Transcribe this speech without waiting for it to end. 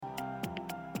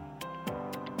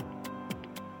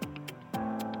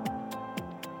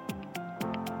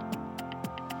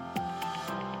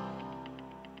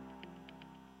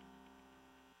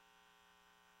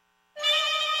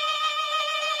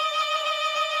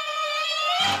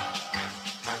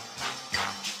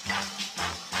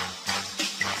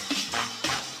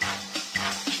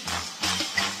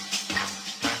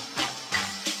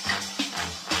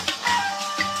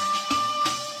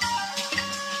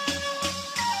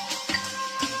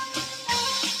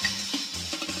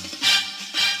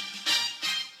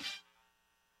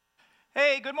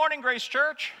Good morning, Grace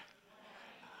Church.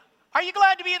 Are you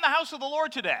glad to be in the house of the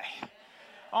Lord today?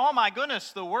 Oh my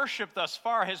goodness, the worship thus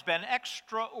far has been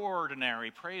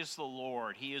extraordinary. Praise the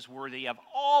Lord. He is worthy of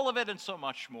all of it and so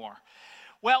much more.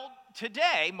 Well,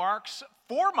 today marks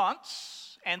 4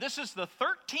 months, and this is the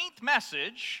 13th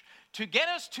message to get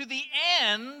us to the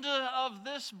end of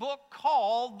this book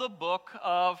called the Book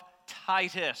of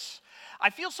Titus. I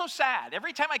feel so sad.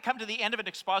 Every time I come to the end of an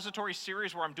expository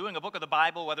series where I'm doing a book of the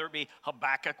Bible, whether it be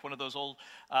Habakkuk, one of those Old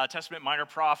Testament minor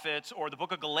prophets, or the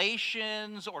book of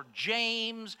Galatians, or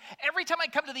James, every time I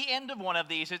come to the end of one of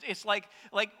these, it's like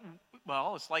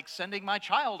sending my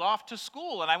child off to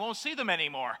school and I won't see them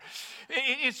anymore.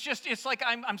 It's like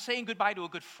I'm saying goodbye to a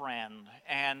good friend.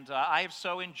 And I have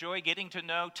so enjoyed getting to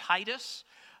know Titus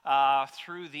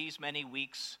through these many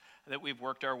weeks that we've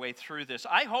worked our way through this.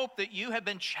 I hope that you have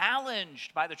been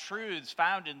challenged by the truths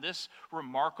found in this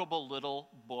remarkable little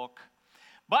book.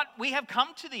 But we have come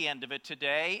to the end of it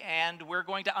today, and we're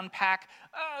going to unpack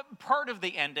part of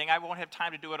the ending. I won't have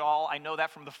time to do it all. I know that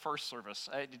from the first service.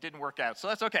 It didn't work out, so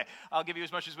that's okay. I'll give you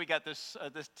as much as we got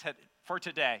for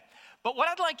today. But what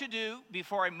I'd like to do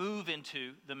before I move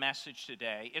into the message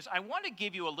today is I want to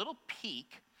give you a little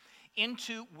peek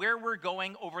into where we're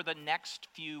going over the next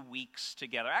few weeks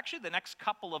together. Actually, the next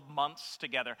couple of months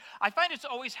together. I find it's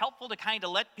always helpful to kind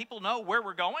of let people know where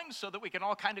we're going so that we can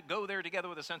all kind of go there together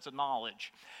with a sense of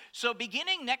knowledge. So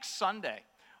beginning next Sunday,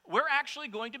 we're actually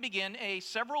going to begin a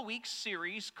several-week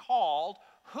series called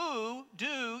Who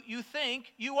Do You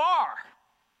Think You Are?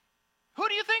 Who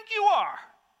do you think you are?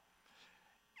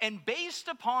 And based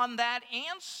upon that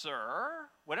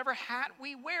answer, whatever hat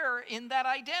we wear in that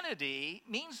identity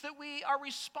means that we are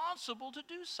responsible to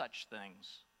do such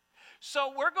things.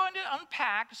 So we're going to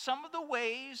unpack some of the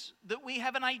ways that we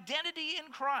have an identity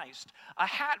in Christ, a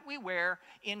hat we wear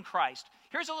in Christ.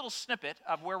 Here's a little snippet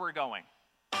of where we're going.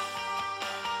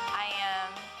 I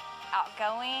am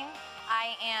outgoing.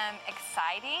 I am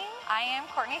exciting. I am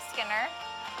Courtney Skinner.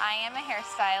 I am a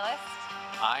hairstylist.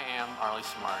 I am Arlie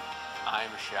Smart. I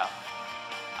am a chef.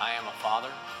 I am a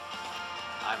father.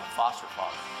 I am a foster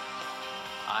father.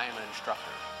 I am an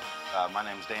instructor. My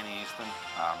name is Danny Easton.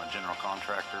 I'm a general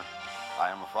contractor.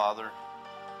 I am a father.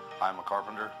 I am a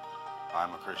carpenter. I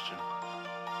am a Christian.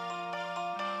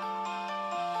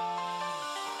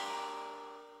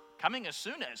 Coming as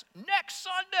soon as next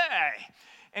Sunday.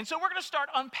 And so we're going to start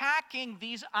unpacking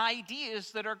these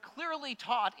ideas that are clearly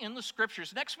taught in the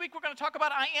scriptures. Next week, we're going to talk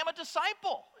about I am a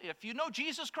disciple. If you know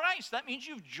Jesus Christ, that means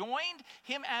you've joined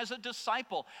him as a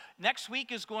disciple. Next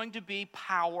week is going to be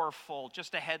powerful,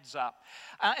 just a heads up.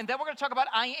 And then we're going to talk about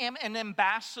I am an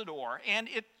ambassador. And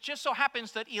it just so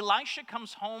happens that Elisha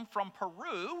comes home from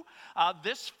Peru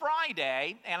this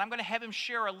Friday, and I'm going to have him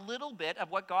share a little bit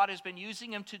of what God has been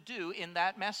using him to do in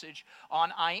that message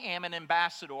on I am an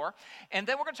ambassador. And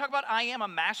then we're going to talk about I am a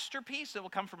masterpiece. That will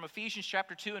come from Ephesians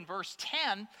chapter 2 and verse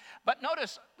 10. But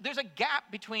notice, there's a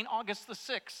gap between August the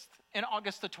 6th and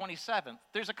August the 27th.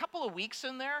 There's a couple of weeks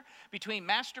in there between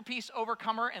Masterpiece,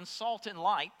 Overcomer, and Salt and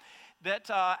Light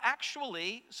that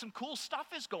actually some cool stuff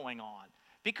is going on.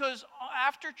 Because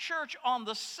after church on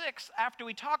the 6th, after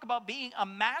we talk about being a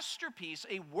masterpiece,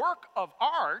 a work of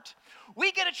art,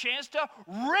 we get a chance to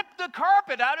rip the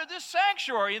carpet out of this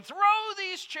sanctuary and throw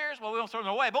these chairs. Well, we won't throw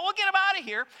them away, but we'll get them out of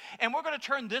here. And we're going to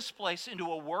turn this place into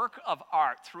a work of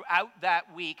art throughout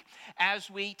that week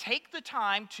as we take the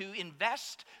time to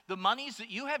invest the monies that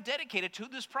you have dedicated to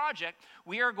this project.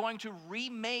 We are going to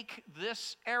remake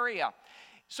this area.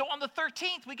 So on the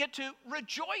 13th, we get to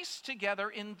rejoice together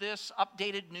in this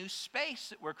updated new space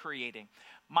that we're creating.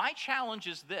 My challenge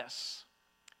is this.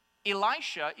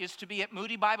 Elisha is to be at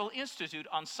Moody Bible Institute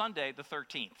on Sunday the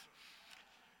 13th.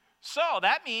 So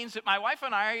that means that my wife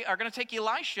and I are going to take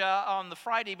Elisha on the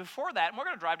Friday before that, and we're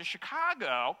going to drive to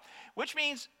Chicago, which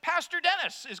means Pastor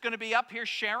Dennis is going to be up here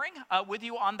sharing with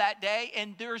you on that day,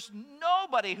 and there's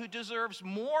nobody who deserves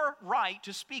more right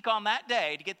to speak on that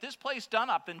day to get this place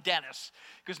done up than Dennis,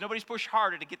 because nobody's pushed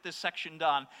harder to get this section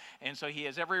done, and so he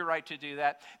has every right to do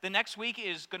that. The next week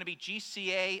is going to be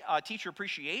GCA Teacher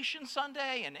Appreciation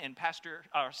Sunday, and Pastor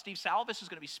Steve Salvis is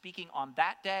going to be speaking on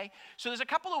that day. So there's a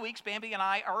couple of weeks, Bambi and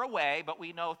I are away, but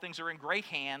we know things are in great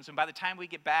hands, and by the time we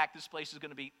get back, this place is going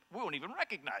to be, we won't even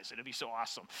recognize it. It'll be so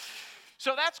awesome.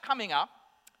 So that's coming up.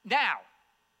 Now,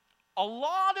 a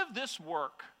lot of this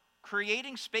work,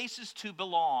 creating spaces to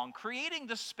belong, creating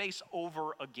this space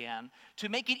over again, to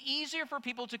make it easier for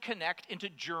people to connect and to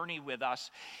journey with us,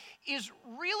 is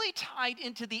really tied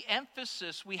into the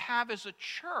emphasis we have as a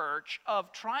church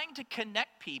of trying to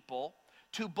connect people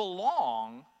to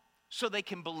belong so they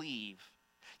can believe.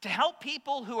 To help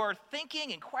people who are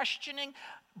thinking and questioning,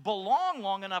 belong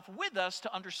long enough with us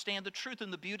to understand the truth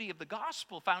and the beauty of the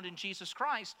gospel found in Jesus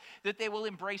Christ, that they will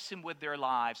embrace him with their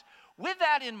lives. With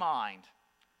that in mind,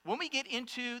 when we get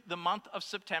into the month of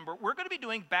September, we're going to be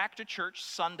doing Back to Church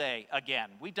Sunday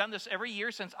again. We've done this every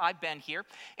year since I've been here,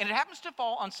 and it happens to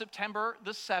fall on September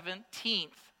the 17th.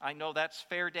 I know that's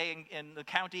fair day in the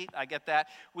county. I get that.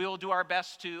 We will do our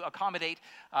best to accommodate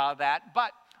that.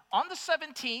 But on the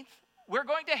 17th, we're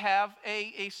going to have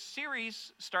a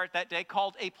series start that day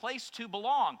called A Place to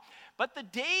Belong. But the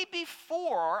day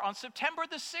before, on September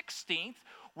the 16th,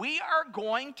 we are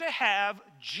going to have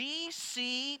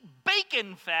GC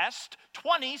Bacon Fest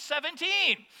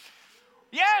 2017.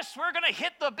 Yes, we're going to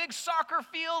hit the big soccer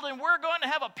field, and we're going to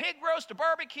have a pig roast, a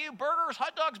barbecue, burgers,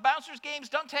 hot dogs, bouncers games,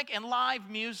 dunk tank, and live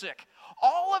music.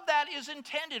 All of that is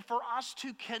intended for us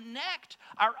to connect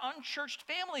our unchurched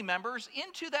family members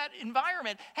into that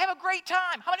environment. Have a great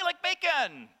time. How many like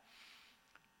bacon?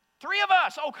 3 of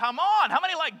us. Oh, come on. How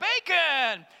many like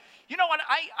bacon? You know what?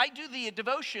 I do the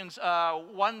devotions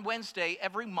one Wednesday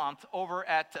every month over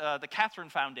at the Catherine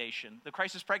Foundation, the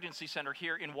Crisis Pregnancy Center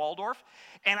here in Waldorf.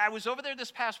 And I was over there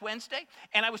this past Wednesday,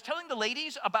 and I was telling the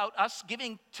ladies about us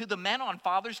giving to the men on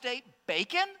Father's Day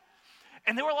bacon.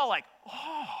 And they were all like,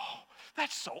 oh,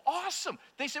 that's so awesome.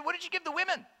 They said, what did you give the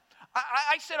women?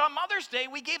 I said, on Mother's Day,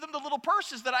 we gave them the little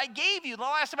purses that I gave you the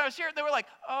last time I was here. They were like,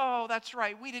 oh, that's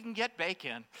right, we didn't get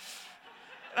bacon.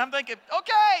 And I'm thinking,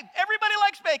 okay, everybody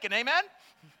likes bacon, amen?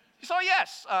 So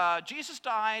yes, Jesus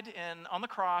died on the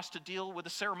cross to deal with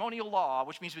the ceremonial law,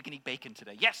 which means we can eat bacon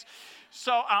today. Yes.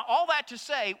 So all that to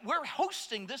say, we're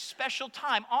hosting this special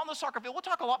time on the soccer field. We'll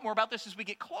talk a lot more about this as we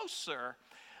get closer.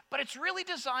 But it's really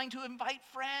designed to invite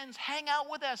friends, hang out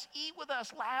with us, eat with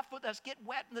us, laugh with us, get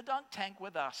wet in the dunk tank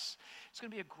with us. It's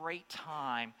going to be a great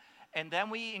time. And then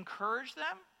we encourage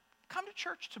them, come to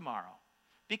church tomorrow.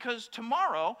 Because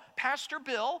tomorrow, Pastor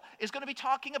Bill is going to be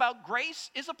talking about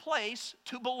grace is a place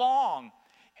to belong.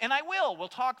 And we'll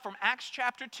talk from Acts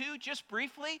chapter 2 just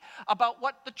briefly about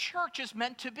what the church is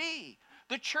meant to be.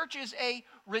 The church is a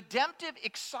redemptive,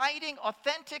 exciting,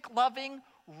 authentic, loving,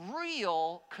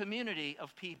 real community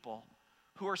of people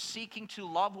who are seeking to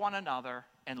love one another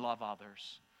and love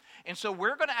others. And so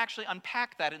we're going to actually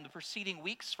unpack that in the preceding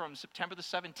weeks from September the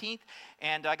 17th.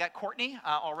 And I got Courtney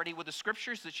already with the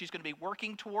scriptures that she's going to be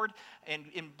working toward and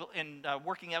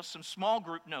working out some small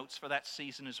group notes for that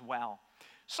season as well.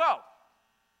 So,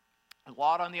 a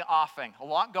lot on the offing, a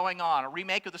lot going on. A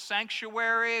remake of the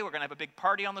sanctuary. We're going to have a big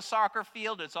party on the soccer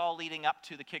field. It's all leading up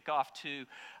to the kickoff to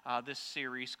this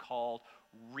series called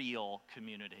Real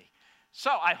Community. So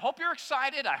I hope you're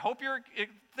excited. I hope you're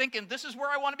thinking, this is where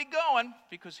I want to be going,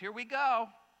 because here we go.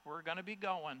 We're going to be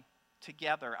going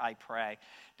together, I pray,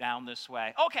 down this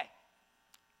way. Okay,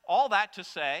 all that to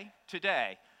say,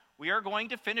 today, we are going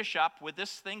to finish up with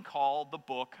this thing called the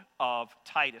book of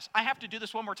Titus. I have to do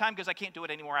this one more time because I can't do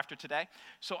it anymore after today,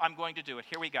 so I'm going to do it.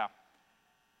 Here we go.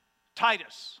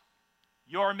 Titus,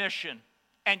 your mission,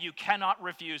 and you cannot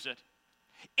refuse it,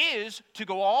 is to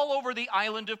go all over the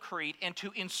island of Crete and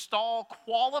to install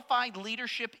qualified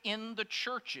leadership in the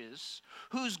churches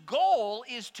whose goal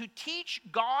is to teach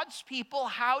God's people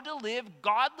how to live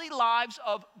godly lives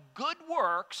of good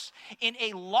works in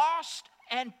a lost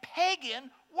and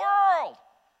pagan world.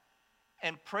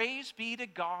 And praise be to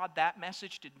God, that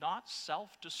message did not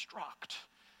self-destruct,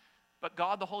 but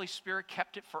God the Holy Spirit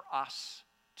kept it for us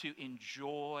to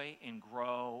enjoy and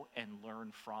grow and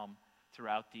learn from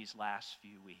throughout these last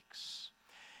few weeks.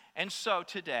 And so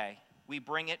today, we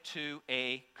bring it to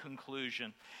a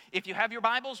conclusion. If you have your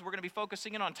Bibles, we're going to be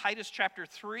focusing in on Titus chapter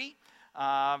 3,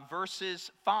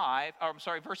 verses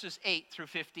 8 through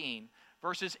 15.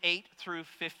 Verses 8 through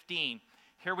 15.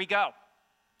 Here we go.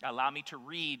 Allow me to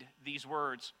read these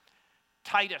words.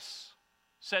 Titus,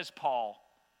 says Paul,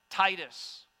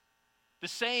 Titus, the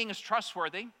saying is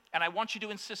trustworthy, and I want you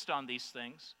to insist on these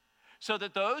things, so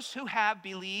that those who have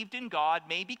believed in God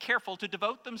may be careful to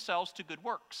devote themselves to good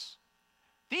works.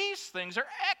 These things are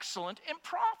excellent and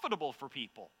profitable for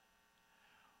people.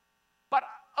 But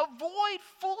avoid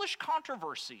foolish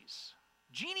controversies,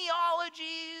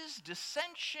 genealogies,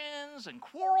 dissensions, and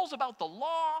quarrels about the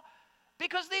law,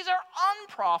 because these are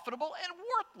unprofitable and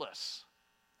worthless.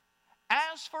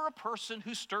 As for a person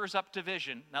who stirs up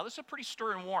division, now this is a pretty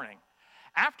stern warning.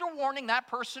 After warning that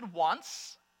person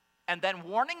once, and then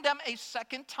warning them a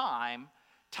second time,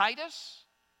 Titus,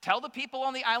 tell the people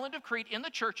on the island of Crete in the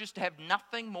churches to have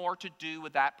nothing more to do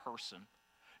with that person,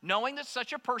 knowing that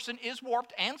such a person is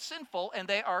warped and sinful, and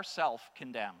they are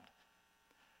self-condemned.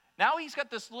 Now he's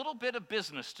got this little bit of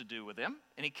business to do with him,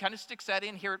 and he kind of sticks that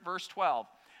in here at verse 12.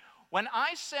 When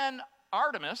I send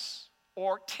Artemis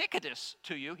or Tychicus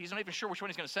to you. He's not even sure which one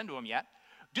he's going to send to him yet.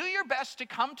 Do your best to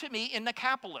come to me in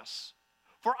Nicopolis,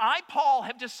 for I, Paul,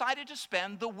 have decided to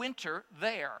spend the winter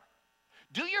there.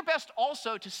 Do your best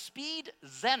also to speed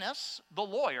Zenas, the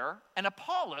lawyer, and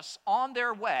Apollos on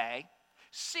their way.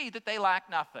 See that they lack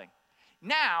nothing.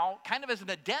 Now, kind of as an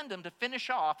addendum to finish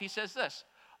off, he says this: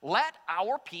 let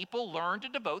our people learn to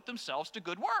devote themselves to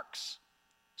good works,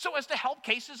 so as to help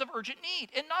cases of urgent need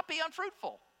and not be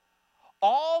unfruitful.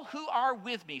 All who are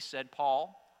with me, said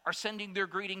Paul, are sending their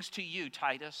greetings to you,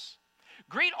 Titus.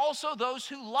 Greet also those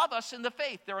who love us in the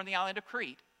faith there on the island of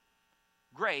Crete.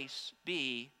 Grace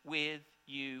be with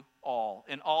you all.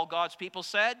 And all God's people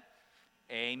said,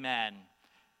 amen.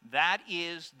 That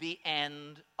is the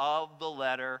end of the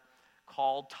letter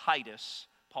called Titus,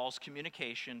 Paul's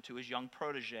communication to his young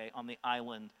protege on the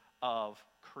island of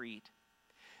Crete.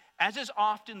 As is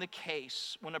often the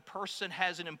case when a person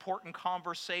has an important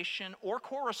conversation or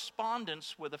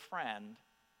correspondence with a friend,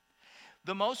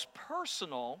 the most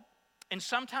personal and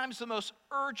sometimes the most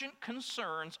urgent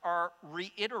concerns are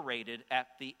reiterated at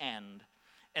the end.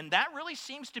 And that really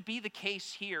seems to be the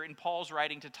case here in Paul's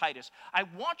writing to Titus. I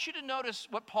want you to notice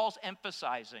what Paul's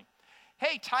emphasizing.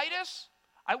 Hey, Titus,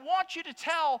 I want you to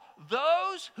tell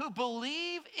those who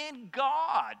believe in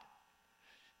God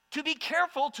to be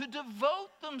careful to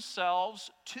devote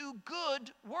themselves to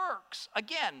good works.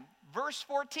 Again, verse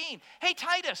 14. Hey,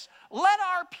 Titus, let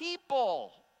our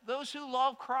people, those who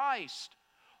love Christ,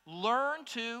 learn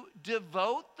to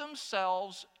devote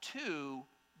themselves to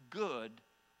good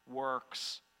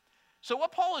works. So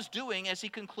what Paul is doing as he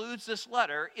concludes this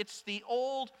letter, it's the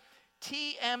old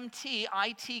TMT,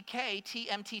 ITK,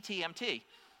 TMT, TMT.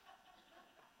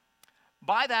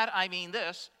 By that I mean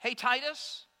this: hey,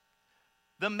 Titus,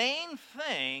 the main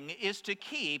thing is to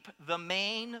keep the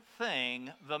main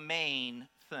thing the main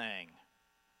thing.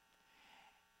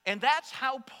 And that's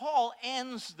how Paul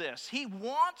ends this. He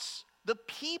wants the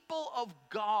people of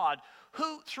God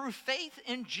who, through faith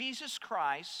in Jesus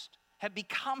Christ, have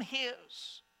become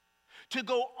his, to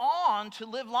go on to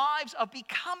live lives of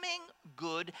becoming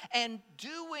good and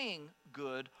doing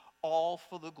good, all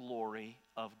for the glory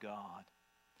of God.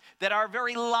 That our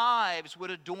very lives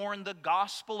would adorn the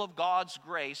gospel of God's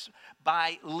grace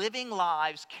by living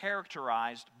lives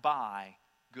characterized by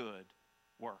good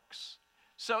works.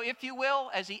 So if you will,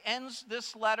 as he ends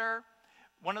this letter,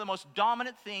 one of the most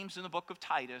dominant themes in the book of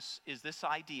Titus is this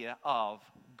idea of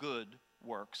good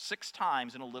works. 6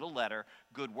 times in a little letter: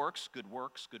 good works, good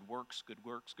works, good works, good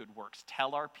works, good works.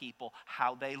 Tell our people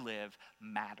how they live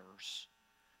matters,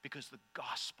 because the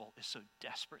gospel is so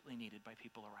desperately needed by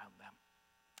people around them.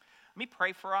 Let me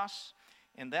pray for us,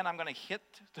 and then I'm going to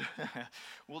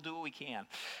we'll do what we can,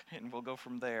 and we'll go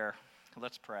from there.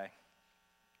 Let's pray.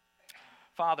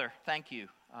 Father, thank you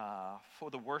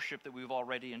for the worship that we've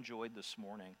already enjoyed this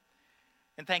morning.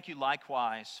 And thank you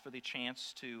likewise for the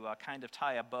chance to kind of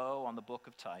tie a bow on the book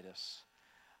of Titus.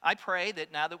 I pray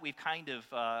that now that we've kind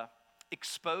of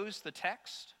exposed the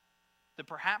text, that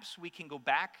perhaps we can go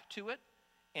back to it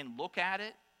and look at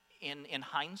it in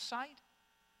hindsight,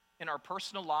 in our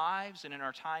personal lives and in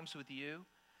our times with you,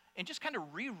 and just kind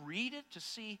of reread it to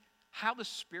see how the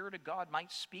Spirit of God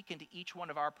might speak into each one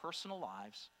of our personal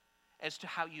lives as to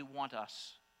how you want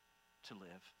us to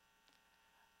live.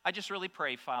 I just really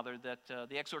pray, Father, that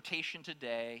the exhortation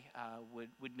today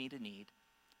would meet a need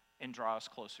and draw us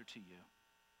closer to you.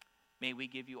 May we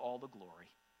give you all the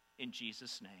glory. In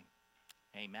Jesus' name,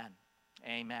 amen.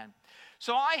 Amen.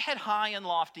 So I had high and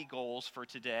lofty goals for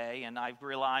today, and I've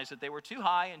realized that they were too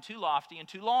high and too lofty and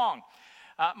too long.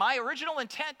 My original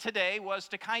intent today was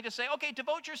to kind of say, okay,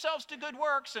 devote yourselves to good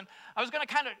works. And I was going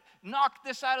to kind of knock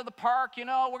this out of the park. You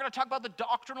know, we're going to talk about the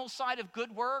doctrinal side of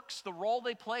good works, the role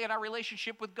they play in our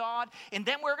relationship with God. And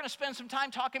then we're going to spend some time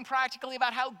talking practically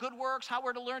about how good works, how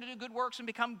we're to learn to do good works and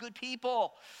become good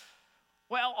people.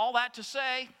 Well, all that to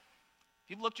say, if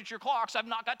you've looked at your clocks, I've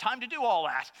not got time to do all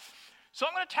that. So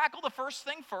I'm going to tackle the first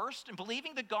thing first, and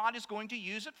believing that God is going to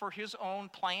use it for his own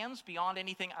plans beyond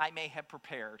anything I may have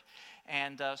prepared,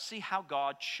 and see how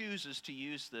God chooses to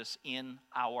use this in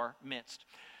our midst.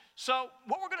 So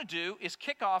what we're going to do is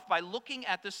kick off by looking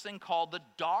at this thing called the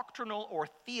doctrinal or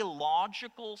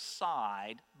theological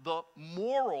side, the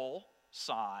moral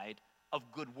side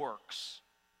of good works.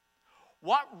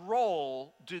 What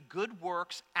role do good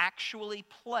works actually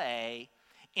play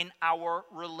in our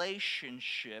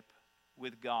relationship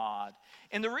with God?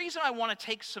 And the reason I want to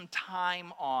take some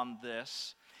time on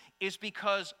this is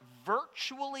because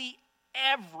virtually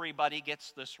everybody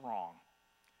gets this wrong.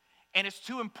 And it's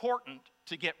too important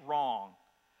to get wrong.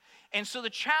 And so the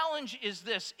challenge is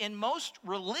this: in most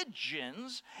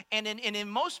religions and in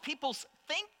most people's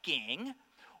thinking,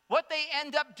 what they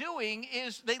end up doing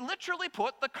is they literally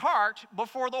put the cart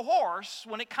before the horse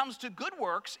when it comes to good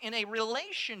works in a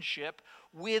relationship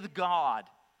with God.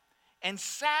 And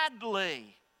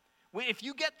sadly, if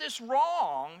you get this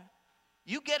wrong,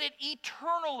 you get it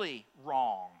eternally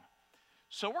wrong.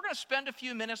 So we're going to spend a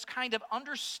few minutes kind of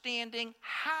understanding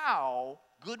how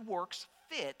good works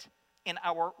fit in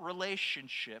our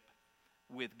relationship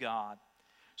with God.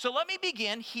 So let me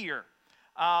begin here.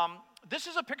 This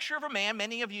is a picture of a man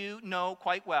many of you know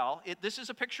quite well. This is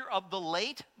a picture of the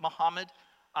late Muhammad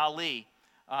Ali.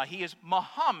 He is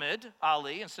Muhammad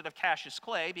Ali instead of Cassius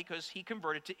Clay because he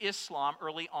converted to Islam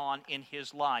early on in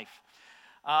his life.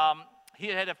 He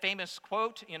had a famous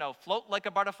quote, float like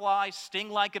a butterfly, sting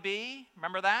like a bee.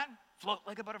 Remember that? Float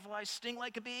like a butterfly, sting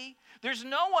like a bee. There's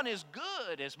no one as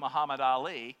good as Muhammad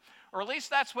Ali, or at least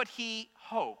that's what he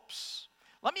hopes.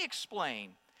 Let me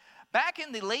explain. Back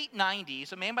in the late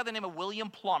 90s, a man by the name of William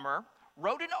Plummer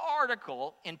wrote an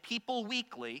article in People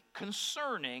Weekly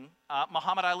concerning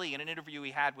Muhammad Ali in an interview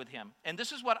he had with him. And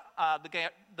this is what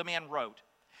the man wrote.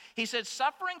 He said,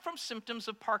 suffering from symptoms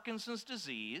of Parkinson's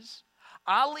disease,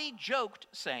 Ali joked,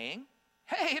 saying,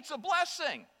 "Hey, it's a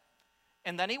blessing."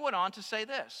 And then he went on to say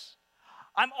this,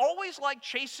 "I'm always like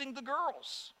chasing the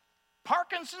girls.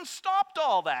 Parkinson stopped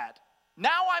all that.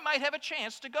 Now I might have a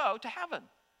chance to go to heaven,"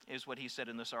 is what he said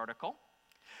in this article.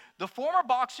 The former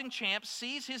boxing champ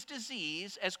sees his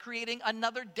disease as creating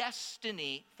another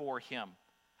destiny for him.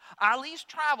 Ali's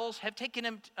travels have taken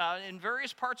him in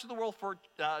various parts of the world for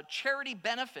charity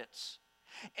benefits.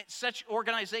 Such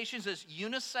organizations as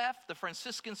UNICEF, the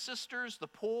Franciscan Sisters, the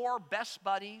Poor, Best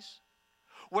Buddies.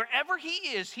 Wherever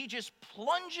he is, he just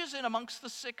plunges in amongst the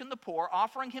sick and the poor,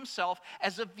 offering himself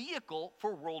as a vehicle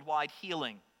for worldwide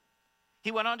healing.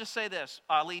 He went on to say this,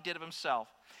 Ali did of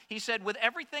himself. He said, "With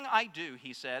everything I do,"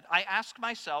 he said, "I ask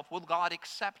myself, will God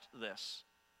accept this?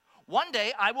 One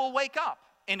day I will wake up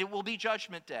and it will be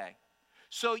Judgment Day.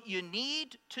 So you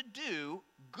need to do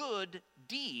good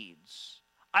deeds.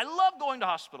 I love going to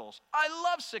hospitals. I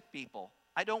love sick people.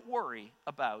 I don't worry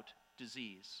about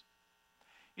disease."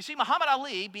 You see, Muhammad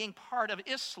Ali, being part of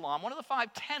Islam, one of the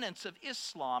 5 tenets of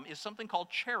Islam is something called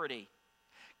charity.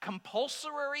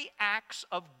 Compulsory acts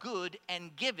of good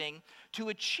and giving to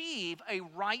achieve a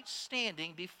right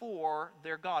standing before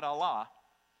their God Allah.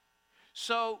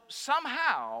 So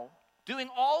somehow, doing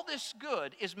all this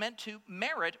good is meant to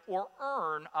merit or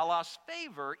earn Allah's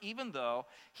favor, even though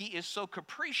he is so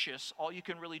capricious, all you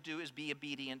can really do is be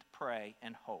obedient, pray,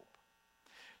 and hope.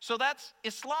 So that's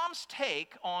Islam's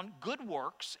take on good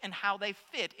works and how they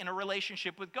fit in a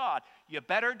relationship with God. You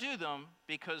better do them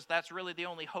because that's really the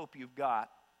only hope you've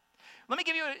got. Let me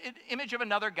give you an image of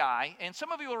another guy, and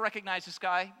some of you will recognize this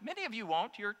guy. Many of you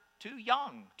won't. You're too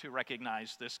young to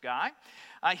recognize this guy.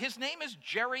 His name is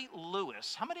Jerry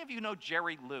Lewis. How many of you know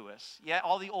Jerry Lewis? Yeah,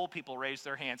 all the old people raise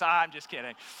their hands. I'm just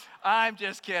kidding. I'm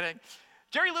just kidding.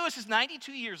 Jerry Lewis is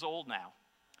 92 years old now.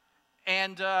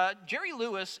 And Jerry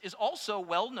Lewis is also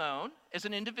well known as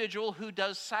an individual who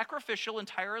does sacrificial and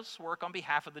tireless work on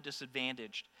behalf of the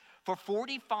disadvantaged. For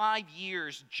 45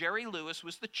 years, Jerry Lewis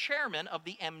was the chairman of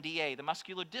the MDA, the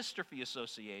Muscular Dystrophy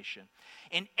Association.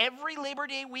 And every Labor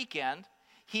Day weekend,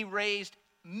 he raised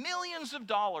millions of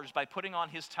dollars by putting on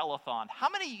his telethon. How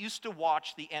many used to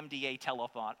watch the MDA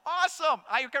telethon? Awesome!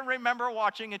 I can remember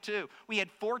watching it too. We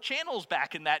had 4 channels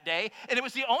back in that day, and it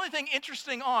was the only thing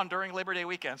interesting on during Labor Day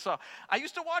weekend. So I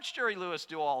used to watch Jerry Lewis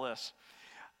do all this.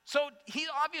 So he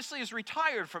obviously is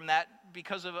retired from that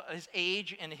because of his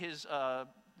age and his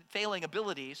failing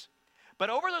abilities. But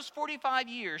over those 45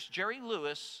 years, Jerry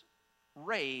Lewis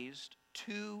raised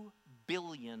 $2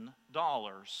 billion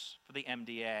for the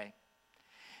MDA.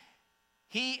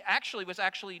 He was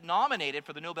nominated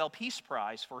for the Nobel Peace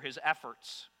Prize for his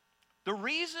efforts. The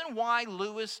reason why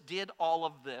Lewis did all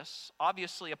of this,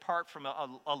 obviously apart from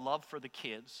a love for the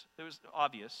kids, it was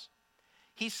obvious.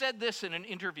 He said this in an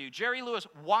interview, "Jerry Lewis,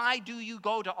 why do you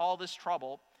go to all this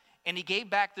trouble?" And he gave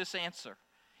back this answer.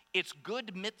 It's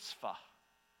good mitzvah.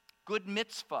 Good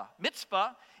mitzvah.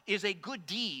 Mitzvah is a good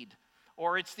deed,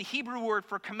 or it's the Hebrew word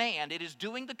for command. It is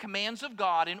doing the commands of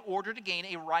God in order to gain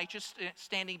a righteous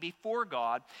standing before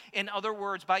God. In other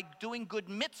words, by doing good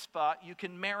mitzvah, you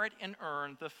can merit and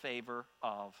earn the favor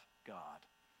of God.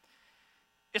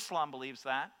 Islam believes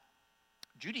that.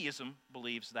 Judaism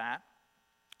believes that.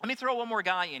 Let me throw one more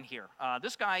guy in here.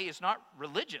 This guy is not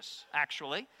religious,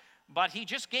 actually, but he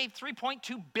just gave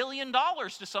 $3.2 billion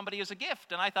to somebody as a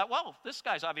gift. And I thought, well, this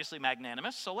guy's obviously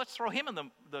magnanimous, so let's throw him in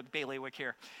the bailiwick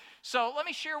here. So let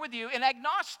me share with you an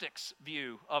agnostic's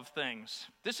view of things.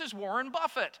 This is Warren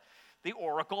Buffett, the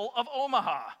Oracle of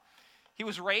Omaha. He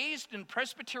was raised in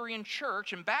Presbyterian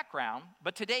church and background,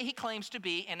 but today he claims to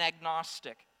be an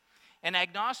agnostic. An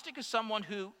agnostic is someone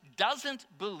who doesn't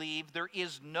believe there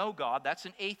is no God. That's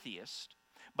an atheist,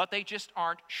 but they just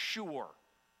aren't sure.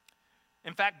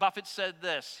 In fact, Buffett said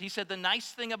this. He said, the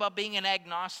nice thing about being an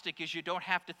agnostic is you don't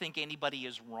have to think anybody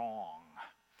is wrong.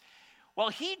 Well,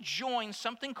 he joined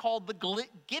something called the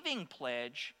Giving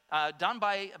Pledge, done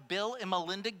by Bill and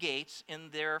Melinda Gates in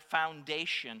their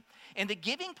foundation. And the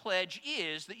Giving Pledge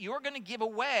is that you're going to give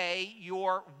away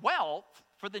your wealth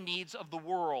for the needs of the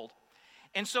world.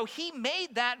 And so he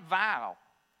made that vow.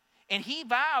 And he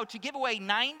vowed to give away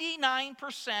 99%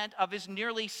 of his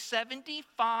nearly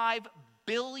 $75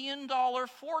 billion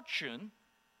fortune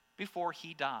before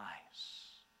he dies.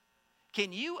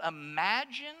 Can you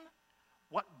imagine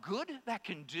what good that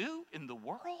can do in the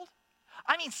world?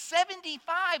 I mean, $75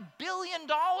 billion,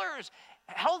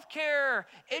 healthcare,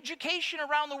 education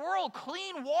around the world,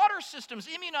 clean water systems,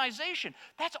 immunization.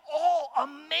 That's all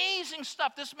amazing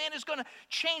stuff. This man is going to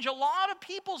change a lot of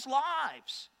people's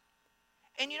lives.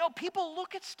 And people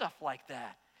look at stuff like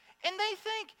that, and they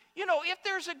think, if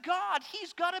there's a God,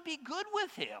 he's got to be good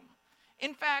with him.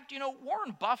 In fact,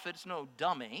 Warren Buffett's no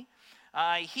dummy.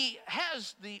 He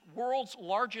has the world's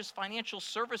largest financial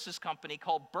services company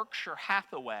called Berkshire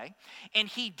Hathaway, and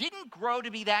he didn't grow to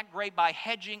be that great by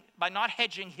not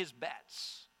hedging his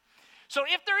bets. So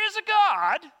if there is a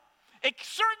God, it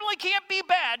certainly can't be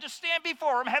bad to stand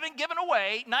before him having given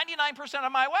away 99%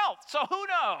 of my wealth. So who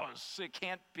knows? It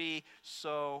can't be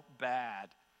so bad.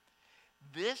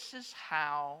 This is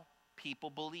how people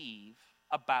believe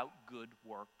about good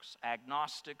works.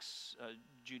 Agnostics,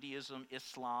 Judaism,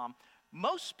 Islam.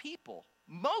 Most people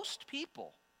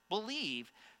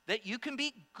believe that you can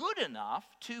be good enough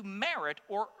to merit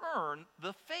or earn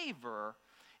the favor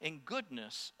and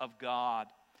goodness of God.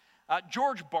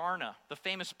 George Barna, the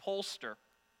famous pollster,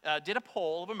 did a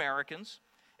poll of Americans.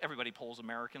 Everybody polls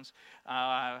Americans.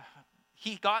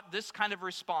 He got this kind of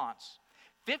response.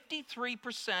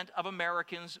 53% of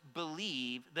Americans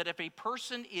believe that if a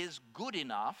person is good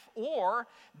enough or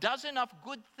does enough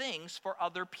good things for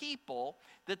other people,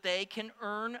 that they can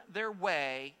earn their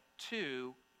way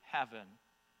to heaven.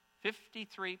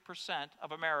 53%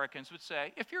 of Americans would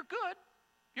say, if you're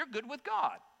good with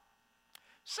God.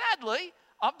 Sadly,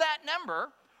 of that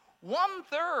number,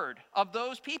 1/3 of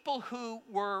those people who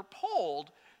were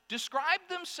polled described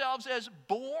themselves as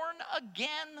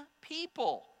born-again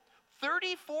people.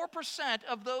 34%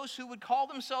 of those who would call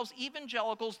themselves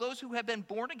evangelicals, those who have been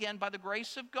born again by the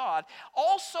grace of God,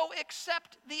 also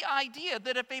accept the idea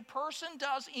that if a person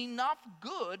does enough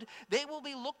good, they will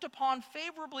be looked upon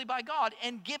favorably by God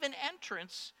and given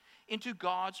entrance into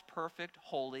God's perfect,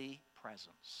 holy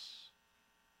presence.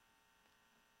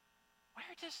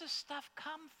 Where does this stuff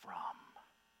come from?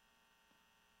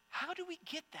 How do we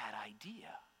get that idea?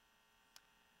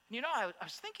 I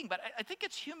was thinking about it. I think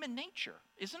it's human nature,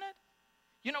 isn't it?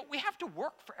 We have to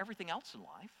work for everything else in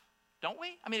life, don't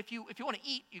we? I mean, if you want to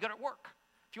eat, you got to work.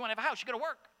 If you want to have a house, you got to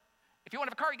work. If you want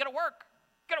to have a car, you got to work.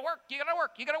 You got to work. You got to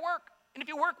work. You got to work. And if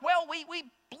you work well, we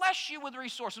bless you with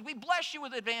resources. We bless you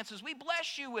with advances. We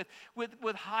bless you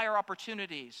with higher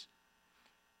opportunities.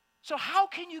 So how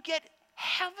can you get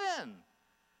heaven?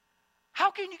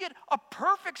 How can you get a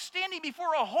perfect standing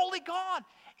before a holy God?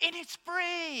 And it's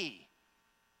free.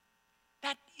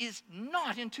 That is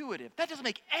not intuitive. That doesn't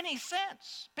make any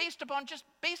sense based upon just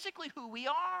basically who we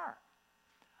are.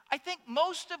 I think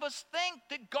most of us think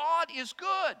that God is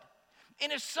good.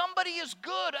 And if somebody is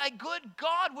good, a good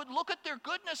God would look at their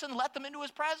goodness and let them into his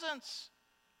presence.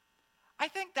 I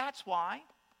think that's why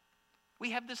we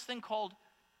have this thing called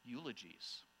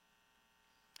eulogies.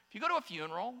 If you go to a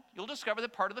funeral, you'll discover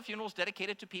that part of the funeral is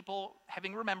dedicated to people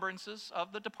having remembrances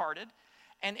of the departed.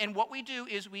 And what we do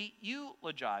is we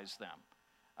eulogize them.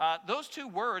 Those two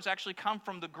words actually come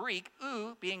from the Greek,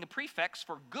 ou being a prefix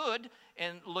for good,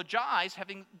 and logize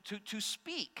having to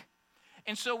speak.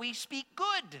 And so we speak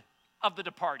good of the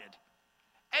departed,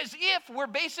 as if we're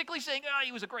basically saying,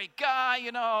 he was a great guy,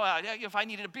 if I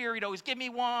needed a beer, he'd always give me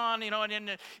one,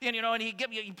 and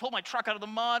he pulled my truck out of the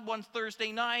mud one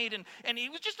Thursday night, and he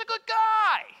was just a good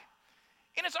guy.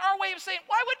 And it's our way of saying,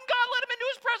 why wouldn't God let him into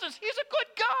his presence? He's a good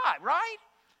guy, right?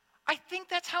 I think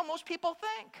that's how most people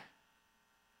think.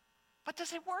 But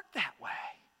does it work that way?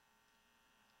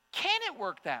 Can it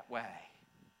work that way?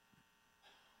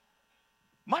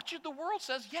 Much of the world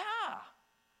says, yeah.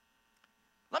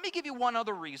 Let me give you one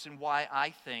other reason why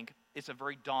I think it's a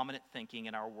very dominant thinking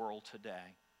in our world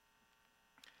today.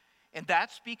 And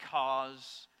that's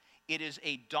because it is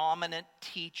a dominant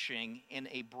teaching in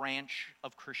a branch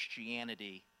of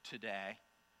Christianity today.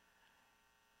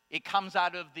 It comes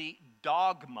out of the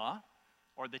dogma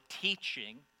or the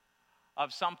teaching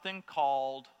of something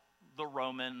called the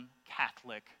Roman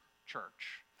Catholic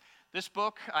Church. This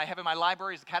book I have in my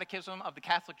library is the Catechism of the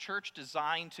Catholic Church,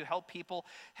 designed to help people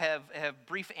have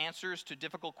brief answers to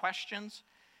difficult questions.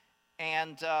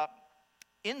 And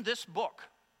in this book,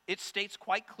 it states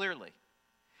quite clearly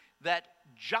that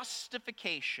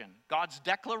justification, God's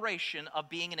declaration of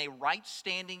being in a right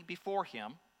standing before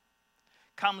Him,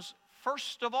 comes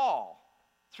first of all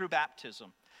through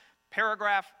baptism.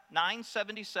 Paragraph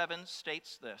 977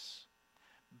 states this: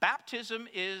 baptism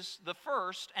is the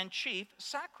first and chief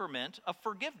sacrament of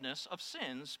forgiveness of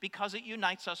sins because it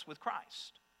unites us with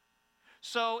Christ.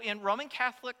 So in Roman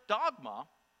Catholic dogma,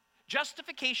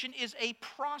 justification is a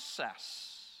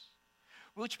process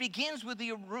which begins with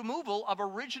the removal of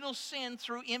original sin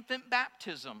through infant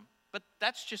baptism. But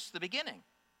that's just the beginning.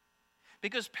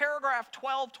 Because paragraph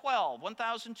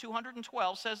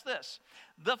 1212 says this: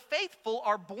 the faithful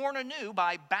are born anew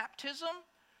by baptism,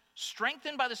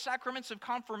 strengthened by the sacraments of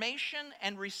confirmation,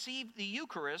 and receive the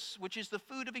Eucharist, which is the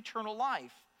food of eternal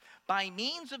life. By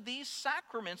means of these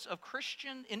sacraments of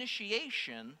Christian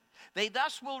initiation, they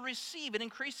thus will receive an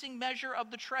increasing measure of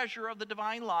the treasure of the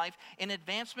divine life in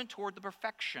advancement toward the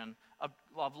perfection of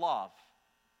love.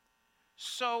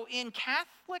 So in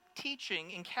Catholic teaching,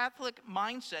 in Catholic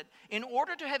mindset, in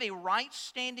order to have a right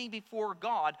standing before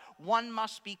God, one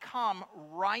must become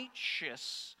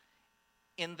righteous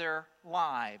in their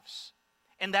lives.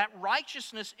 And that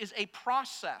righteousness is a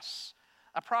process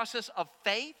of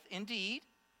faith indeed,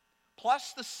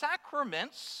 plus the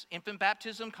sacraments: infant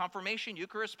baptism, confirmation,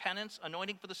 Eucharist, penance,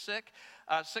 anointing for the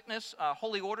sickness,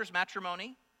 holy orders,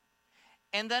 matrimony.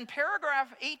 And then paragraph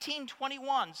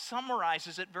 1821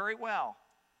 summarizes it very well.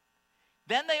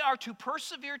 Then they are to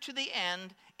persevere to the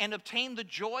end and obtain the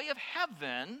joy of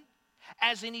heaven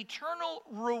as an eternal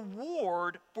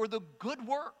reward for the good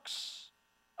works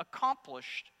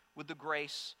accomplished with the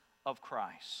grace of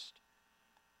Christ.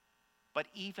 But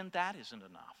even that isn't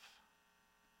enough,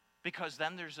 because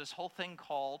then there's this whole thing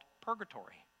called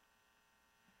purgatory.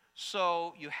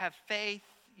 So you have faith,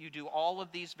 you do all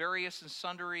of these various and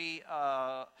sundry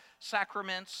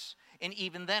sacraments, and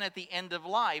even then at the end of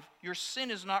life, your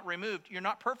sin is not removed. You're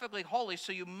not perfectly holy,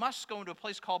 so you must go into a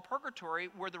place called purgatory,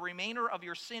 where the remainder of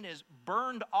your sin is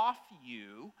burned off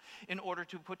you in order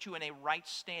to put you in a right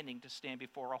standing to stand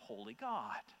before a holy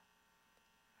God.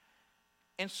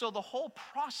 And so the whole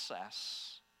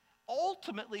process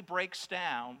ultimately breaks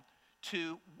down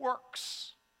to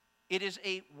works. It is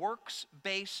a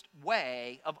works-based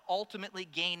way of ultimately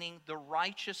gaining the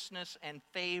righteousness and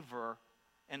favor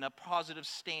and a positive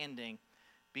standing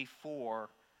before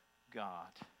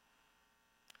God.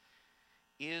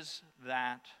 Is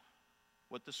that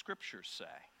what the Scriptures say?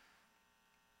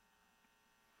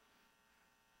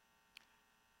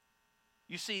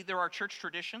 You see, there are church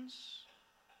traditions,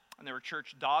 and there are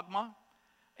church dogma,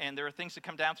 and there are things that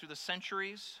come down through the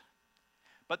centuries.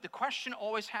 But the question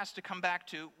always has to come back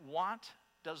to, what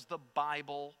does the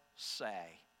Bible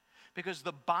say? Because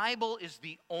the Bible is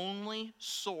the only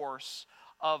source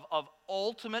of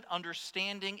ultimate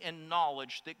understanding and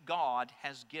knowledge that God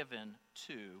has given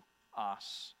to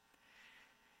us.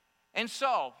 And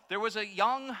so, there was a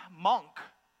young monk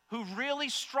who really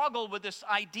struggled with this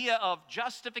idea of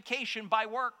justification by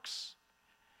works.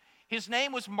 His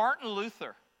name was Martin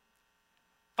Luther.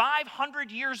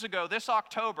 500 years ago, this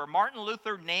October, Martin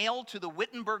Luther nailed to the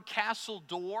Wittenberg Castle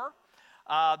door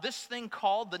this thing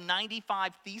called the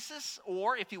 95 Theses,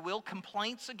 or, if you will,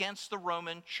 complaints against the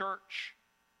Roman Church.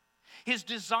 His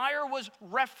desire was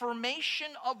reformation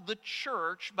of the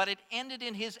church, but it ended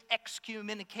in his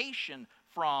excommunication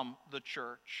from the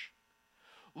church.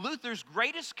 Luther's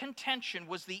greatest contention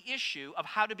was the issue of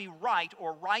how to be right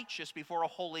or righteous before a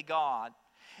holy God.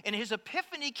 And his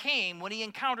epiphany came when he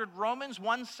encountered Romans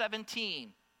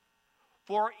 1:17.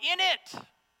 For in it,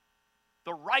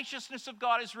 the righteousness of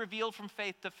God is revealed from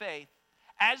faith to faith.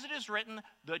 As it is written,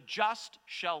 the just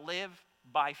shall live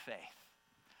by faith.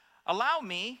 Allow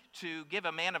me to give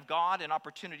a man of God an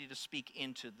opportunity to speak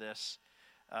into this.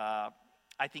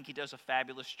 I think he does a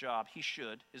fabulous job. He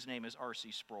should. His name is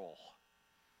R.C. Sproul.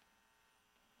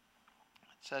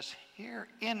 It says here,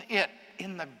 in it,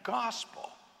 in the gospel,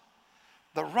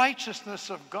 the righteousness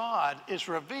of God is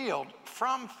revealed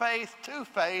from faith to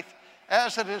faith,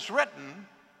 as it is written,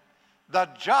 the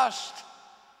just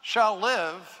shall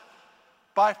live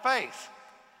by faith.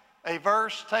 a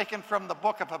verse taken from the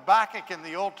book of Habakkuk in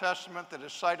the Old Testament that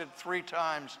is cited 3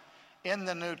 times in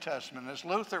the New Testament. As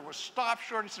Luther was stopped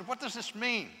short, he said, what does this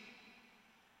mean?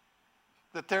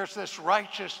 That there's this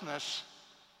righteousness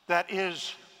that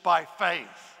is by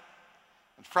faith,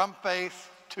 and from faith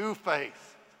to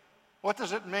faith. What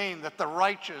does it mean that the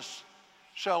righteous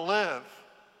shall live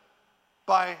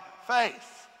by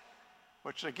faith?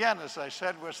 Which again, as I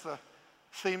said, was the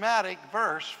thematic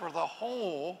verse for the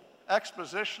whole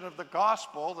exposition of the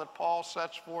gospel that Paul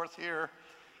sets forth here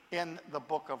in the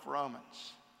book of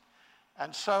Romans.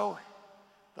 And so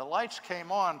the lights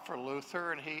came on for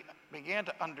Luther, and he began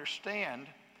to understand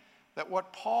that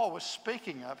what Paul was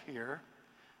speaking of here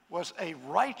was a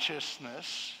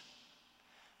righteousness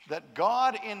that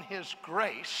God in his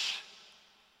grace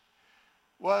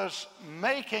was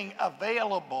making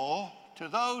available to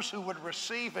those who would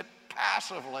receive it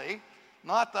passively,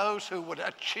 not those who would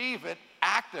achieve it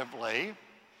actively,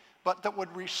 but that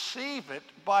would receive it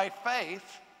by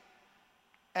faith,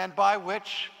 and by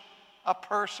which a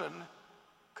person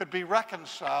could be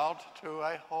reconciled to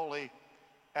a holy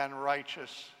and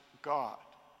righteous God.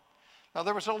 Now,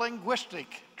 there was a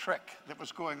linguistic trick that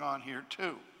was going on here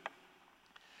too,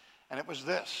 and it was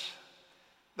this,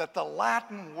 that the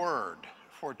Latin word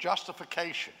for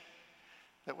justification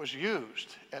that was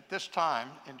used at this time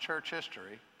in church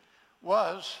history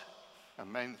was,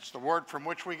 it's the word from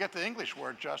which we get the English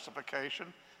word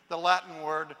justification, the Latin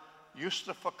word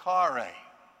justificare.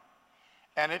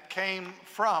 And it came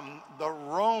from the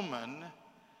Roman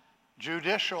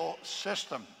judicial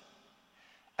system.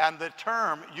 And the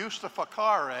term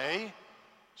justificare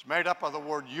is made up of the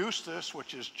word justus,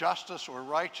 which is justice or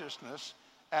righteousness,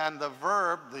 and the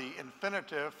verb, the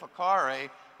infinitive, facere,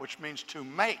 which means to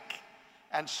make.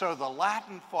 And so the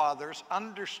Latin fathers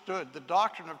understood the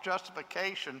doctrine of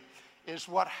justification is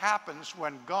what happens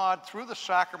when God, through the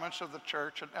sacraments of the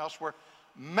church and elsewhere,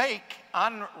 make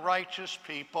unrighteous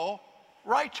people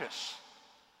righteous.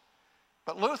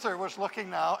 But Luther was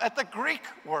looking now at the Greek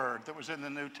word that was in the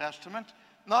New Testament,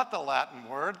 not the Latin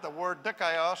word, the word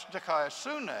dikaios,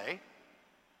 dikaiosune,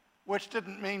 which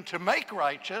didn't mean to make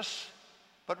righteous,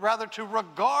 but rather to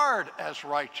regard as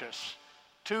righteous,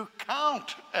 to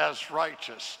count as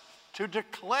righteous, to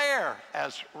declare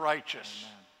as righteous.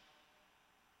 Amen.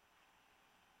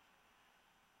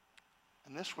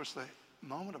 And this was the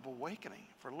moment of awakening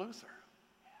for Luther.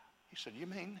 He said, you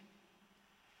mean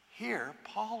here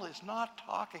Paul is not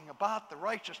talking about the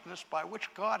righteousness by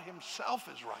which God himself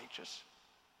is righteous,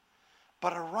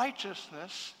 but a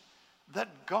righteousness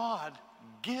that God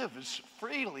gives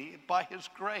freely by his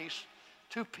grace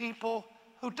to people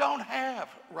who don't have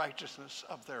righteousness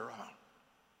of their own.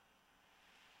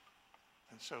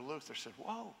 And so Luther said,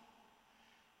 whoa,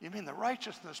 you mean the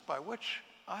righteousness by which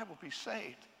I will be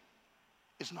saved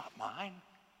is not mine?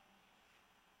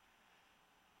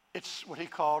 It's what he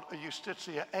called a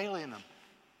justitia alienum,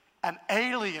 an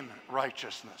alien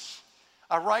righteousness,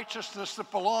 a righteousness that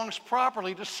belongs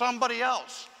properly to somebody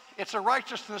else. It's a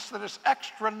righteousness that is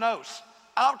extra nos,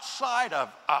 outside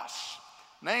of us,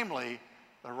 namely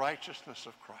the righteousness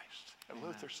of Christ. And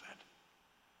Amen. Luther said,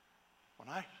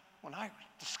 when I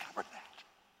discovered that,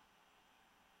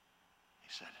 he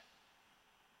said,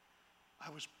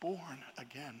 I was born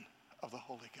again of the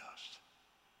Holy Ghost.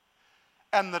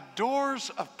 And the doors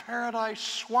of paradise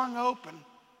swung open,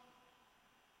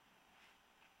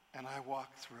 and I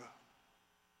walked through.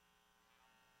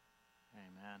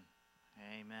 Amen.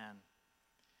 Amen.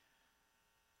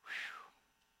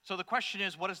 So the question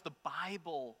is, what does the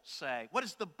Bible say? What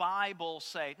does the Bible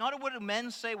say? Not what do men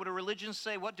say, what do religions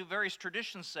say, what do various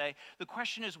traditions say? The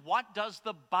question is, what does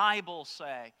the Bible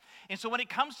say? And so when it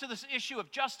comes to this issue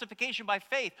of justification by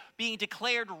faith, being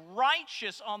declared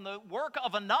righteous on the work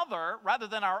of another rather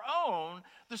than our own,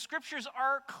 the scriptures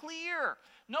are clear.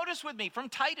 Notice with me from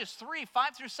Titus 3,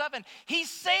 5 through 7, he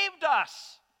saved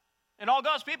us. And all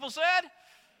God's people said,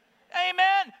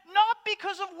 amen. Not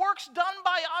because of works done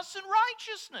by us in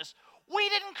righteousness. We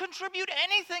didn't contribute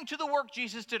anything to the work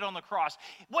Jesus did on the cross.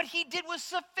 What he did was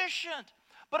sufficient.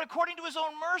 But according to his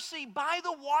own mercy, by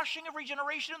the washing of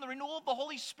regeneration and the renewal of the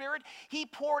Holy Spirit, he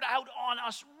poured out on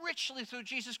us richly through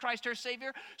Jesus Christ our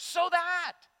Savior, so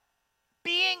that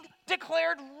being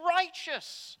declared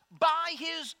righteous by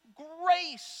his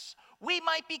grace, we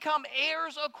might become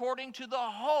heirs according to the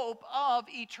hope of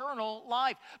eternal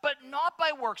life. But not by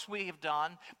works we have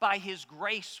done, by his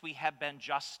grace we have been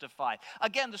justified.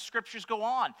 Again, the scriptures go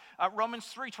on. Romans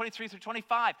 3, 23 through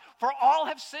 25. For all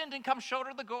have sinned and come short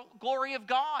of the glory of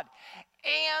God,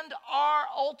 and are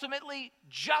ultimately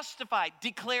justified,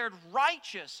 declared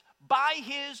righteous by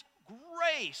his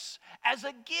grace as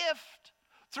a gift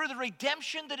through the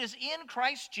redemption that is in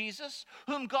Christ Jesus,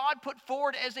 whom God put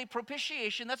forward as a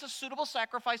propitiation, that's a suitable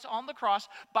sacrifice on the cross,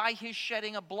 by his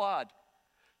shedding of blood.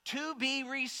 To be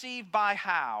received by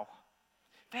how?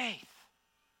 Faith.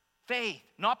 Faith,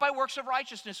 not by works of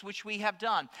righteousness, which we have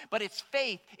done, but it's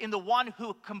faith in the one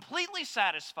who completely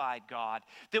satisfied God,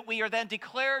 that we are then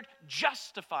declared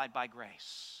justified by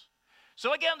grace.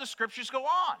 So again, the scriptures go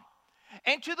on.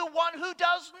 And to the one who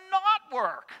does not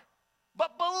work,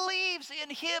 but believes in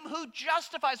him who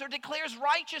justifies or declares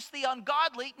righteous the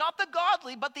ungodly, not the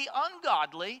godly, but the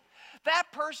ungodly, that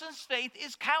person's faith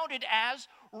is counted as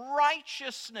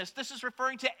righteousness. This is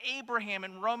referring to Abraham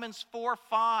in Romans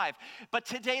 4:5. But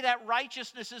today that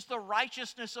righteousness is the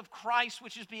righteousness of Christ,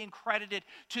 which is being credited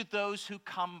to those who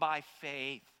come by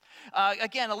faith.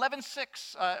 Again, Romans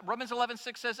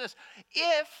 11:6 says this: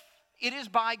 if it is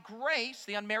by grace,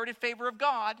 the unmerited favor of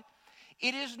God,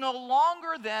 it is no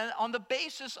longer then on the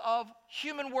basis of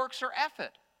human works or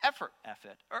effort.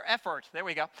 There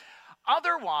we go.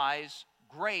 Otherwise,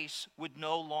 grace would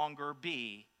no longer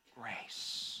be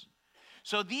grace.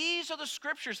 So these are the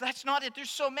scriptures. That's not it. There's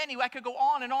so many. I could go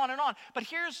on and on and on. But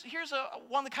here's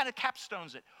one that kind of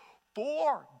capstones it.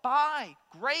 For by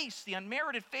grace, the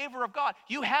unmerited favor of God,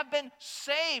 you have been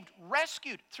saved,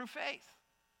 rescued through faith.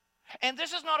 And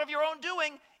this is not of your own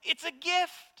doing. It's a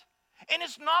gift. And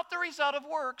it's not the result of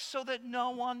works, so that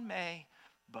no one may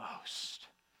boast.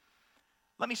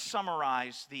 Let me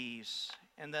summarize these,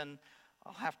 and then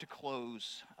I'll have to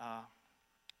close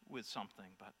with something.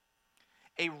 But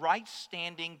a right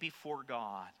standing before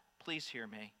God, please hear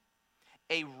me.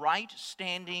 A right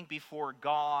standing before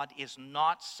God is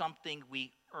not something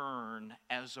we earn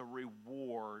as a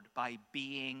reward by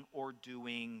being or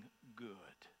doing good.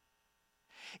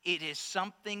 It is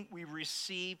something we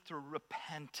receive through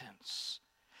repentance.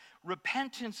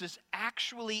 Repentance is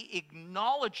actually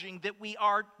acknowledging that we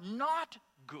are not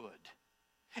good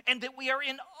and that we are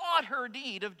in utter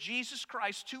need of Jesus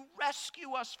Christ to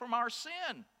rescue us from our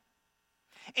sin.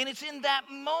 And it's in that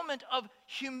moment of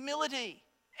humility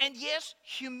and, yes,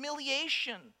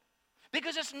 humiliation,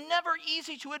 because it's never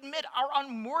easy to admit our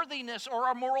unworthiness or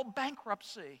our moral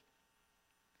bankruptcy.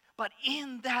 But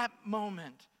in that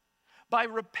moment, by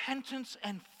repentance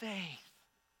and faith,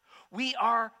 we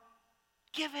are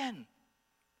given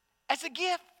as a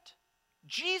gift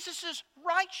Jesus'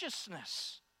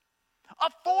 righteousness, a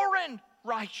foreign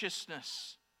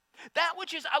righteousness, that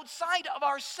which is outside of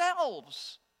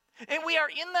ourselves. And we are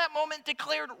in that moment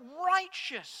declared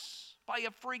righteous by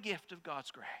a free gift of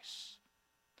God's grace.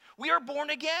 We are born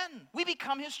again. We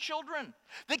become his children.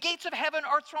 The gates of heaven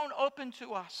are thrown open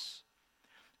to us.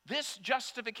 This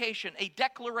justification, a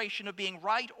declaration of being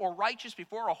right or righteous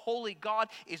before a holy God,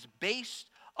 is based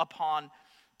upon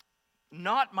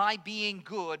not my being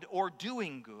good or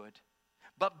doing good,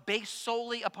 but based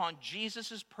solely upon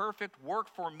Jesus' perfect work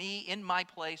for me in my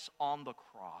place on the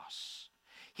cross.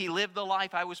 He lived the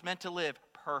life I was meant to live,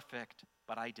 perfect,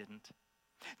 but I didn't.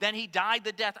 Then he died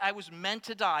the death I was meant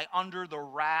to die under the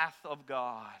wrath of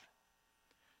God.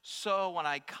 So when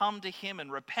I come to him in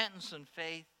repentance and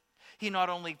faith, he not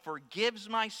only forgives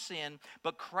my sin,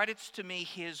 but credits to me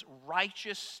his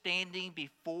righteous standing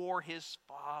before his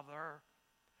Father.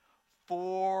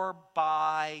 For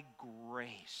by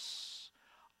grace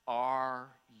are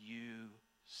you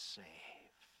saved.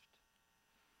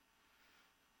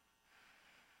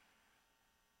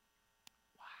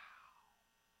 Wow.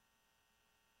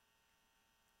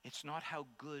 It's not how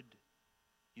good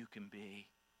you can be.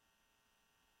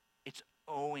 It's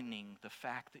owning the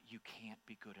fact that you can't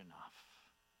be good enough.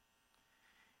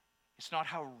 It's not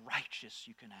how righteous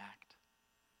you can act.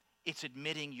 It's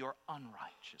admitting your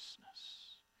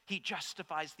unrighteousness. He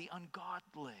justifies the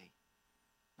ungodly,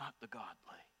 not the godly.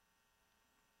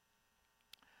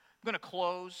 I'm going to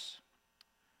close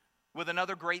with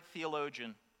another great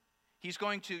theologian. He's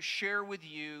going to share with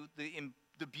you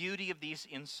the beauty of these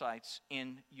insights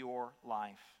in your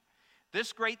life.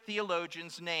 This great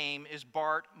theologian's name is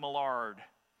Bart Millard.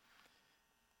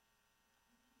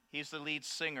 He's the lead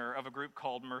singer of a group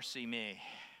called Mercy Me.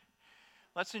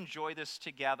 Let's enjoy this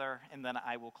together, and then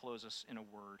I will close us in a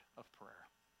word of prayer.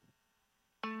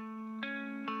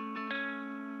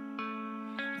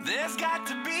 There's got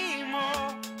to be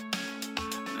more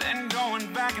than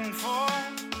going back and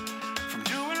forth, from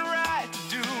doing right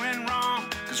to doing wrong,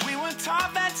 'cause we were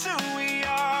taught that's who we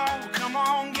are. Well, come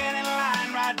on, get in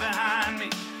line right behind me.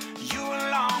 You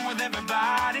along with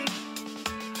everybody,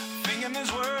 thinking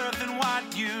there's worth in what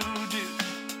you do.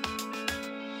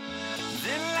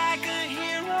 Then like a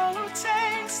hero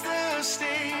takes the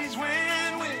stage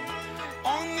when we're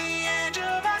on the edge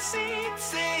of our seat,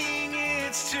 saying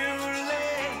it's too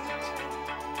late.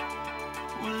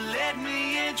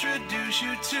 introduce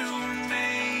you to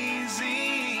amazing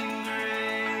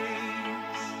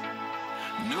grace.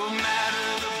 No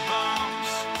matter the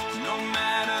bumps, no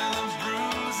matter the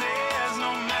bruises,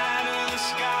 no matter the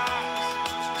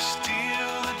scars,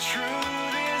 still the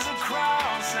truth is the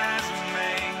cross has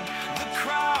made, the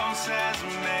cross has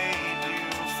made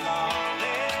you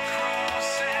flawless.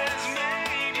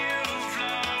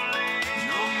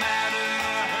 No matter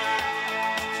the hurt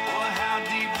or how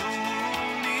deep the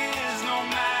wound is, no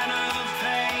matter the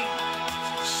pain,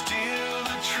 still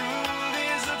the truth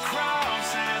is the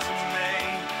cross has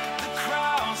made, the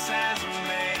cross has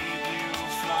made you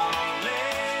flawless.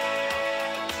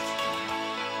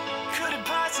 Could it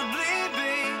possibly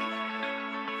be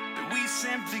that we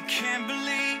simply can't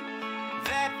believe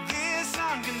that this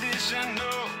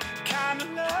unconditional kind of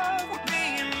love would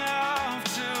be enough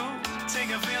to take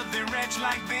a filthy wretch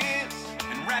like this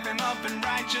and wrap him up in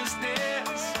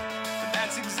righteousness? But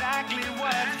that's exactly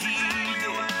what he did.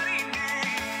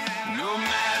 No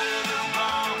matter the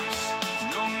bumps,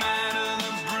 no matter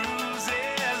the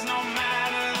bruises, no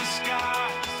matter the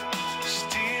scars,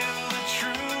 still the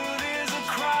truth is the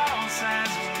cross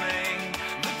has made,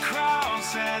 the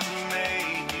cross has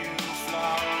made you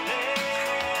flawless.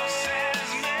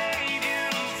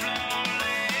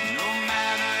 No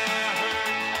matter the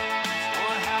hurt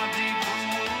or how deep the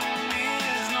wound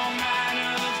is, no matter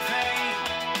the pain,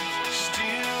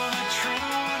 still the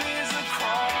truth is the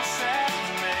cross has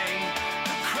made,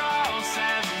 the cross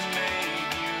has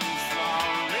made you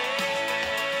flawless.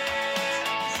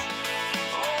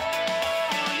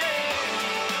 Oh yeah.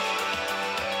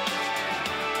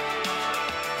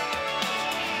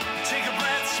 Take a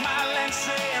breath, smile and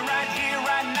say right here,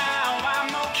 right now,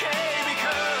 I'm okay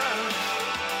because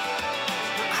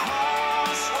the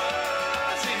cross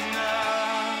was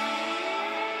enough.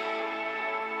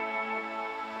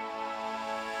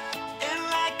 And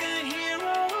like a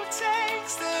hero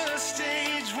takes the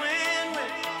stage when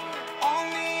we're on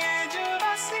the edge of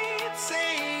our seat,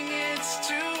 saying it's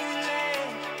too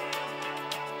late.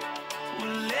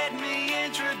 Well, let me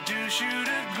introduce you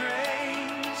to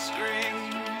grace,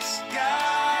 grace,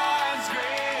 God's grace.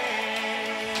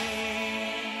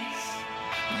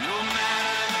 No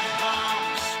matter the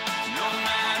bumps, no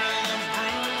matter the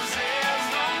bruises,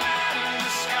 no matter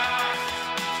the scars,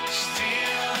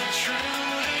 still the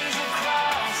truth is the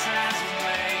cross has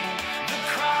made, the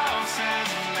cross has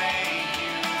made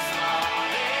you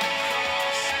flawless.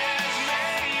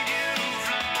 Made you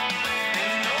flawless.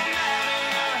 And no matter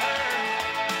the hurt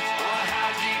or how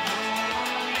deep the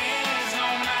wound is, no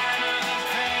matter the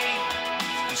pain,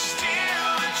 still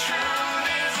the truth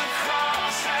is the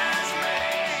cross has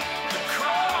made, the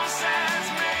cross has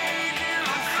made you,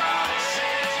 the cross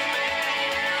has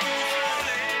made you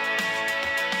flawless.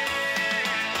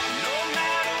 No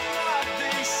matter what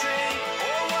they say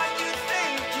or what you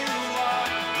think you are,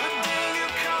 the day you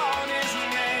called his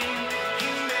name, he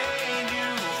made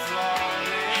you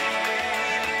flawless. He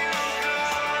made you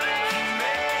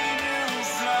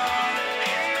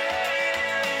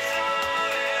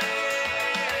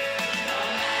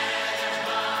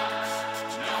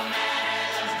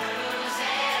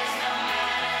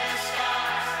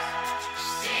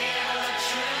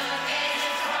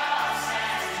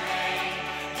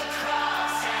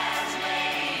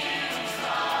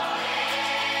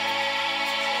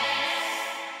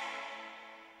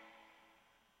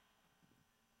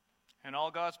And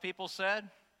all God's people said,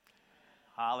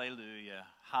 hallelujah,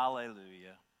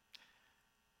 hallelujah.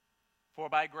 For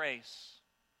by grace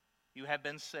you have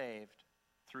been saved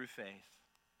through faith.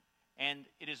 And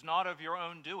it is not of your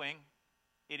own doing,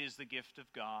 it is the gift of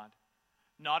God,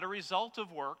 not a result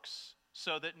of works,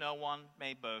 so that no one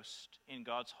may boast in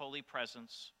God's holy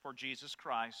presence, for Jesus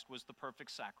Christ was the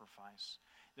perfect sacrifice.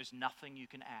 There's nothing you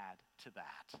can add to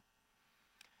that.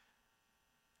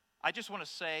 I just want to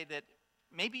say that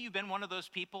maybe you've been one of those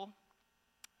people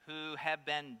who have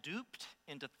been duped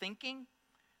into thinking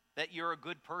that you're a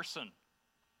good person.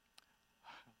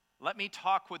 Let me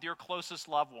talk with your closest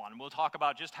loved one. We'll talk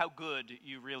about just how good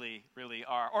you really, really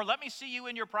are. Or let me see you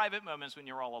in your private moments when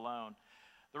you're all alone.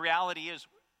 The reality is,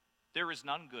 there is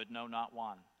none good, no, not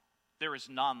one. There is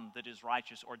none that is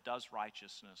righteous or does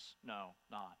righteousness, no,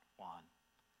 not one.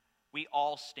 We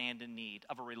all stand in need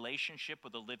of a relationship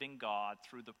with the living God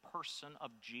through the person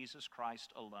of Jesus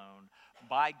Christ alone,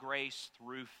 by grace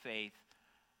through faith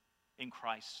in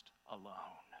Christ alone.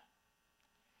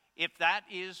 If that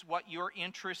is what you're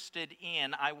interested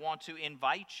in, I want to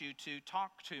invite you to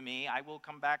talk to me. I will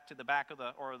come back to the back of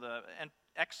the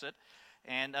exit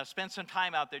and spend some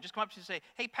time out there. Just come up to me and say,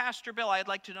 hey, Pastor Bill, I'd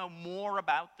like to know more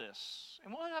about this.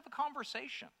 And we'll have a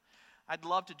conversation. I'd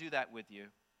love to do that with you.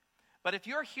 But if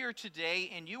you're here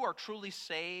today and you are truly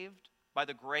saved by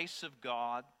the grace of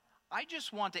God, I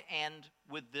just want to end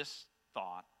with this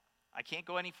thought. I can't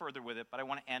go any further with it, but I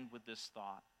want to end with this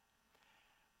thought.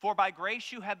 For by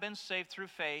grace you have been saved through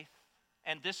faith,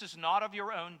 and this is not of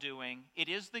your own doing. It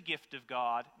is the gift of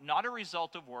God, not a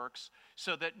result of works,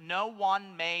 so that no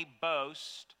one may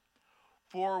boast.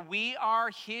 For we are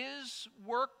his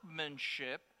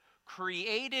workmanship,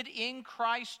 created in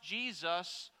Christ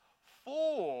Jesus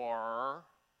for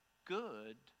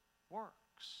good works.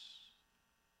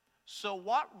 So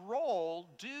what role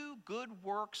do good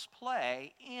works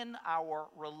play in our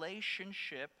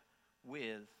relationship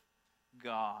with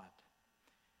God?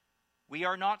 We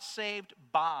are not saved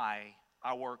by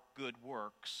our good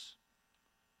works.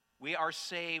 We are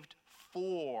saved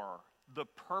for the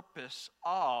purpose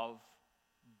of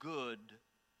good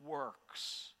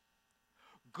works.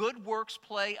 Good works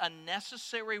play a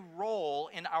necessary role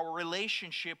in our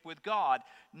relationship with God,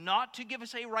 not to give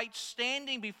us a right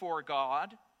standing before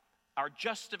God. Our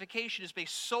justification is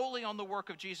based solely on the work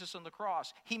of Jesus on the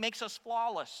cross. He makes us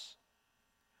flawless.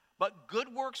 But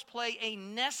good works play a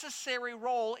necessary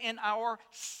role in our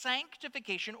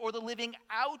sanctification, or the living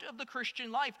out of the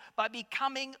Christian life, by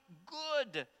becoming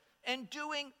good and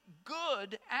doing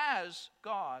good as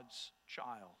God's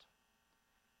child.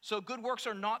 So good works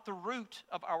are not the root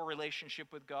of our relationship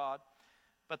with God,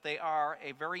 but they are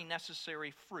a very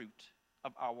necessary fruit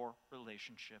of our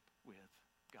relationship with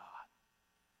God.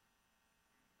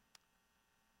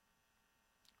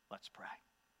 Let's pray.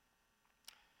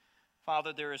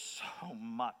 Father, there is so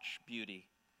much beauty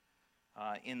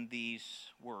in these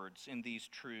words, in these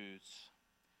truths.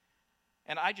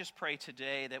 And I just pray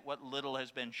today that what little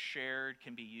has been shared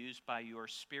can be used by your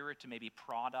Spirit to maybe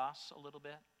prod us a little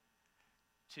bit,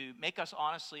 to make us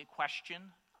honestly question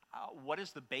what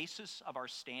is the basis of our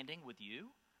standing with you.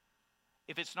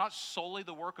 If it's not solely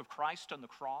the work of Christ on the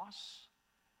cross,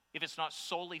 if it's not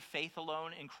solely faith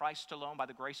alone in Christ alone, by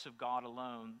the grace of God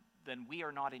alone, then we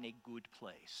are not in a good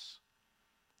place.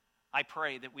 I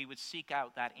pray that we would seek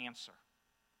out that answer.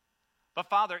 But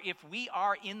Father, if we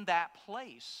are in that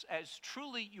place as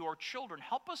truly your children,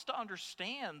 help us to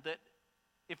understand that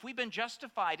if we've been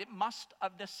justified, it must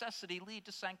of necessity lead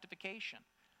to sanctification.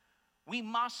 We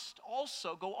must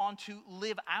also go on to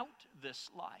live out this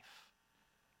life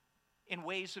in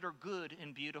ways that are good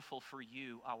and beautiful for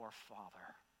you, our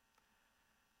Father.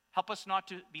 Help us not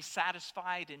to be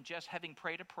satisfied in just having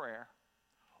prayed a prayer,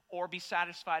 or be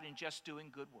satisfied in just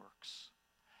doing good works.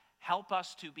 Help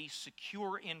us to be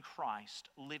secure in Christ,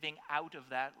 living out of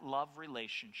that love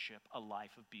relationship a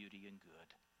life of beauty and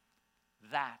good.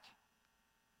 That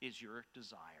is your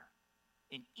desire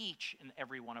in each and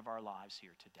every one of our lives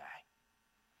here today.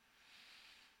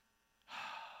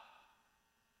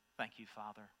 Thank you,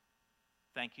 Father.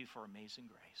 Thank you for amazing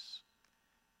grace.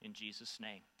 In Jesus'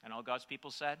 name. And all God's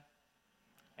people said,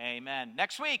 amen.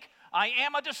 Next week, I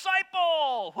am a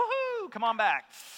disciple. Woohoo! Come on back.